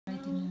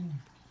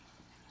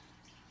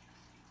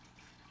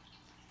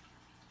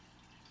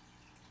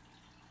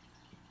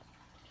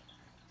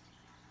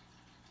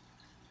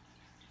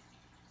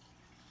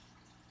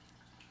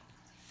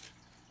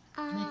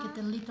it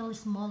a little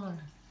smaller.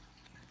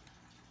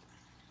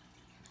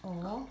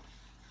 O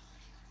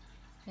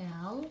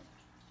L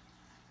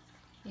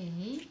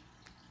A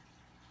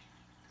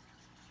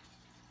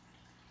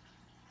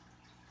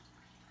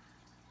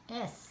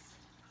S,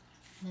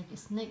 like a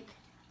snake.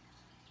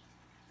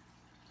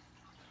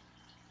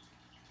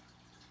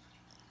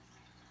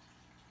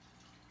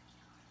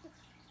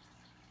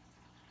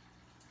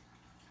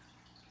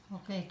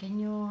 Okay, can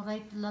you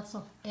write lots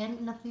of N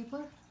in a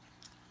paper?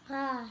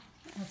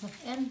 Lots of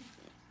N.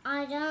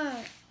 I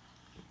don't.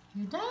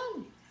 You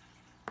done?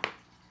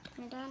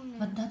 I don't know.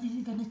 But Daddy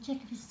is gonna check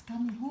if he's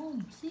coming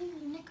home. See,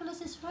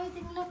 Nicholas is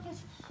writing. Look,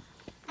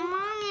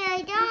 Mommy,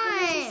 I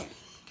don't.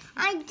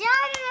 I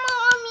don't,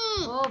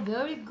 Mommy. oh,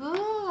 very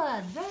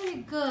good, very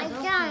good. I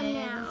Okay, done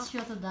now. let's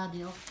show to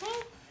Daddy. Okay.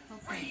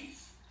 Okay.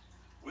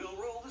 We'll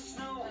roll the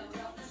snow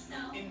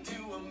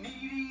into a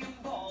medium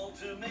ball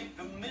to make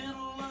the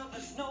middle of the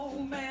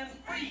snowman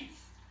freeze.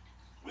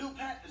 We'll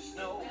pat the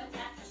snow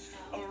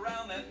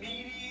around that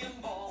medium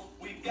ball.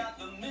 We've got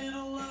the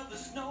middle of the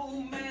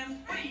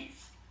snowman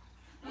freeze.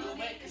 We'll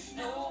make a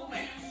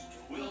snowman.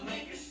 We'll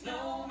make a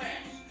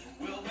snowman.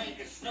 We'll make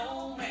a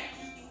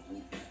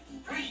snowman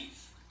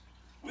freeze.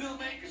 We'll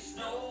make a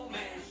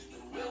snowman.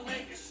 We'll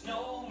make a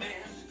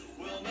snowman.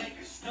 We'll make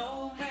a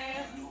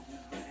snowman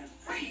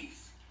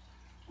freeze.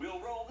 We'll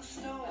roll the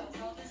snow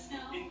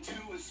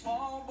into a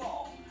small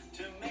ball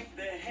to make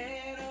the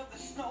head of the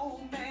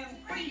snowman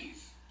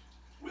freeze.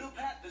 We'll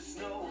pat the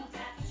snow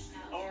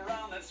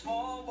around that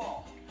small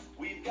ball.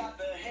 We've got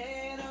the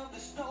head of the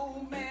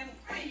snowman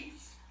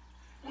freeze.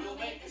 We'll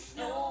make a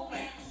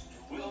snowman.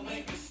 We'll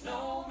make a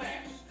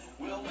snowman.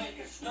 We'll make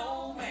a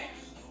snowman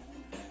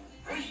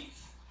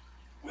freeze.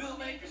 We'll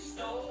make a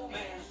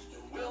snowman.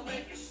 We'll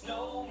make a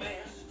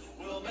snowman.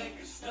 We'll make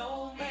a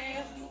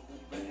snowman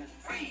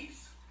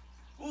freeze.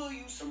 We'll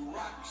use some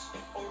rocks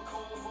or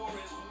coal for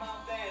his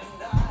mouth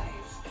and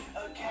eyes,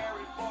 a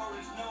carrot for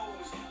his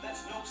nose,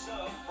 that's no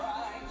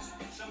surprise,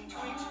 some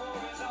twigs for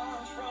his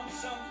arms from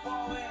some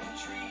fallen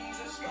trees,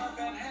 a scarf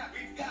and hat,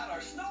 we've got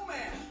our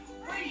snowman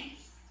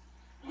freeze.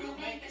 We'll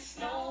make a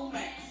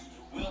snowman,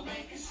 we'll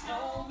make a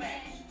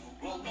snowman,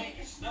 we'll make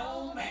a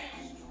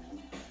snowman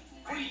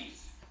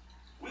freeze.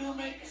 We'll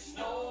make a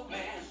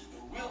snowman,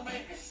 we'll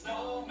make a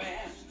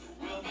snowman,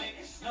 we'll make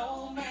a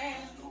snowman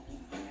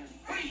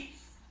freeze.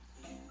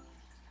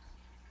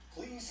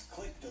 Please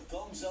click the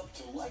thumbs up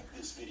to like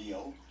this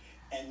video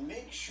and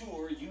make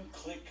sure you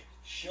click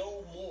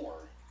show more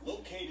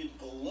located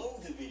below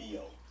the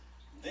video.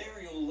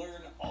 There you'll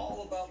learn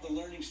all about the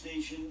Learning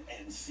Station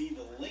and see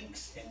the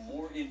links and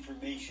more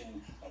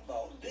information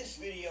about this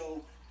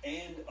video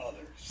and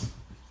others.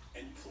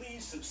 And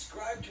please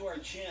subscribe to our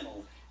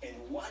channel and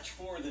watch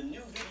for the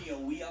new video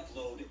we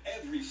upload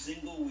every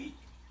single week.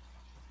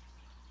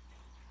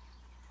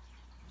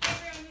 Hi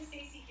everyone, I'm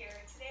Stacy.